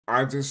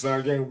I just saw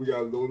again, we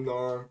got Lil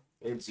Gnar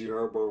and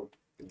Herbo.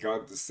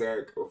 Got the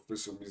sack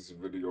official music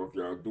video. If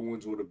y'all do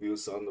enjoy the view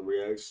sound the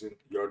reaction,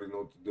 you already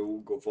know what to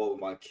do. Go follow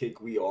my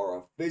kick. We are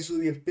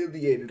officially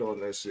affiliated on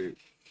that shit.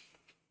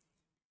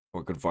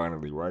 Fucking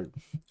finally, right?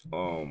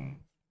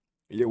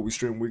 Yeah, we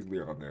stream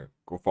weekly on there.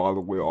 Go follow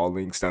with all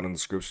links down in the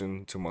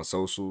description to my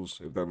socials,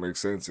 if that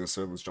makes sense. Yes,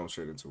 sir. Let's jump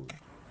straight into it.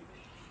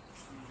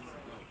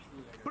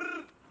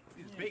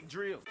 These big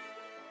drills.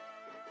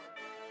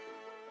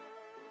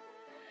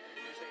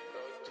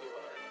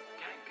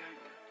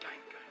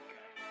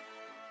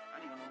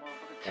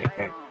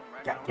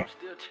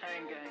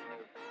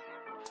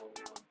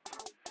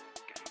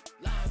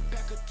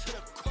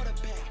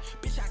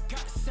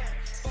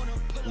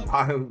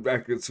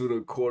 Linebacker to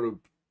the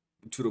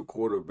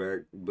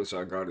quarterback, bitch.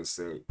 I got it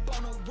set.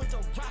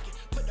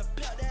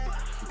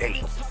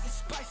 Damn.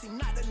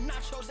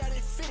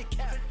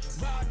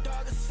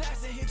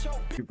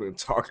 People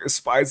talking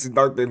spicy,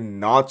 knocked the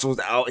nachos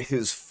out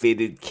his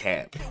fitted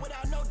cap.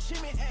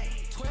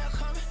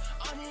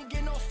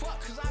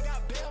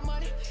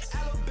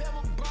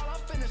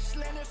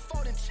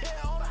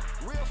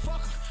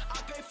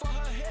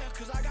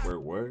 Wait,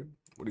 what?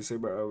 What do you say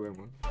about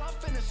Alabama?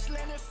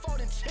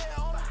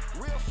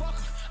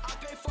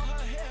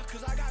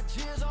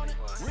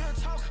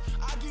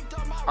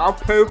 I'll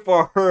pay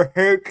for her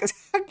hair because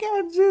I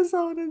got jizz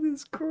on it.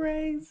 It's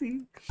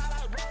crazy.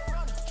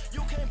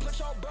 You can't put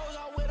your bros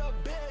out with a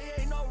bill, you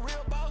ain't no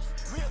real boss.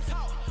 Real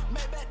talk,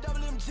 make that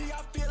WMG,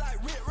 I feel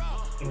like Rick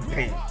Ross.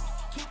 Real walk,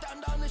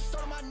 $2,000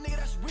 soda, my nigga,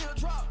 that's real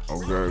drop.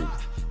 Okay.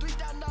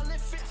 $3,000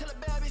 fit till the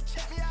bad bitch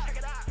check me out. Check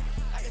it out.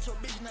 I get your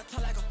bitch and I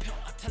tell like a pimp,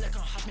 I tell like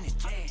I'm hopping his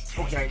jazz.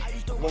 Okay,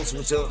 most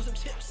of some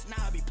chips,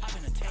 now I be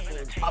popping a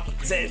tan. Popping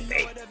the same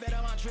thing.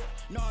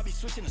 No, I be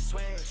switching the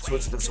swag.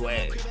 Switch the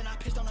swag.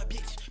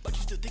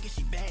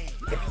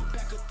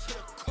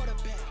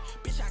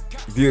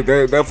 Yeah,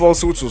 that flow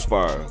switch was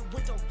fire.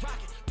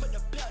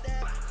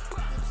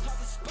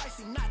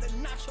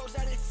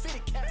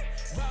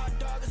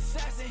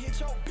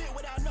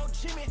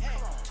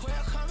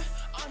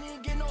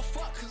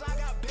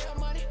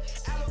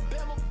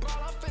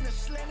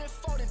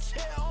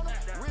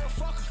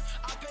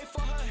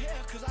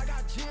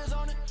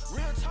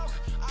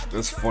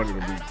 That's funny to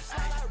me. What?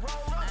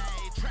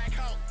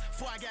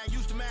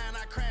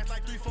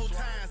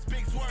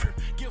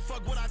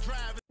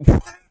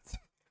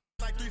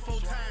 Like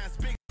 3-4 times,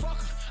 big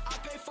fucker. I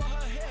pay for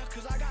her hair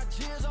cause I got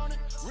jizz on it.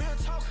 Real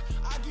talk,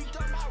 I geeked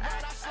up my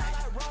ride, I sound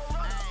like roll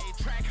on.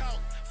 Hey, track out.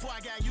 Before I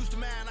got used to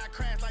mine, I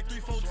crashed like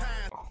 3-4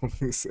 times.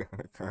 He said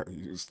I got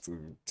used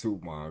to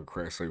mine,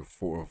 crash like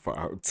 4 or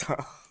 5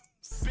 times.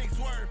 Big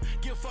swerve,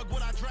 give a fuck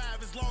what I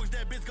drive as long as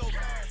that bitch go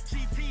fast.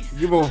 GT,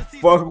 give a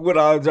fuck what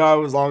I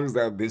drive as long as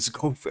that bitch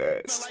go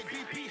fast. Like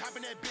BP,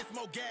 hopping that bitch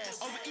more gas.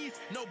 Over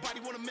east, nobody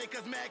wanna make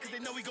us mad cause they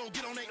know we gon'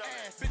 get on their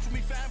ass. Bitch with me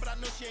fine, but I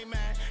know she ain't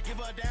mad. Give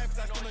her a dime cause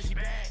I still know she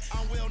bad.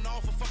 I'm well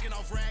known for fucking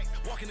off racks.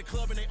 Walk in the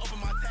club and they open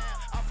my tab.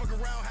 I fuck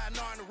around, had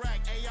Gnar in the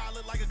rack. AR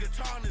look like a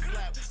guitar in his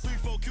lap.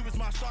 3-4 Cubans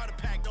my starter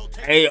pack. Don't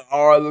take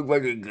AR look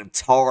like a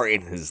guitar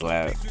in his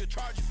lap.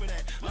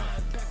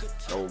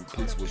 Oh,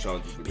 please will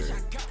charge you for that.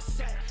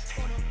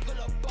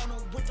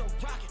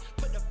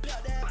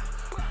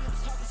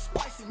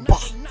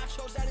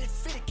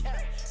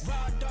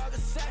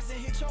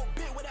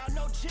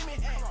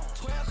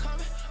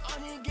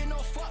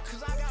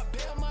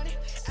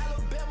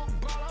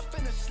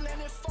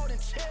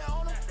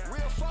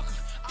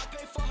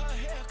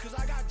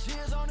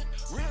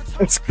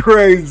 That's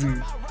crazy.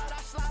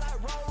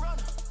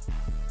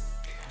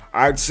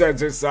 Alright, chat,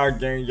 JCRI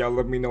gang, y'all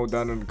let me know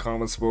down in the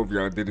comments below if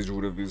y'all did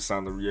enjoy the video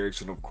sound the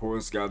reaction. Of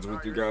course, guys,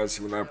 with you guys,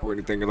 you will not put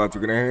anything in life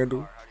you're gonna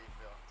handle.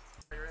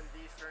 You're in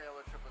the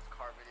Stereo Triplets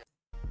car video.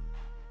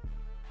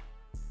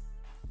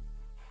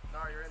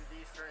 Gnar, you're in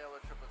the Stereo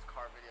Triplets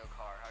car video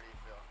car. How do you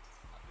feel?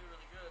 I feel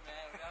really good,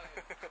 man.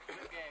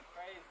 This game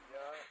crazy,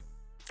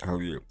 yo.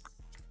 Hell yeah.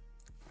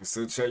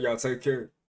 So, chat, y'all take care.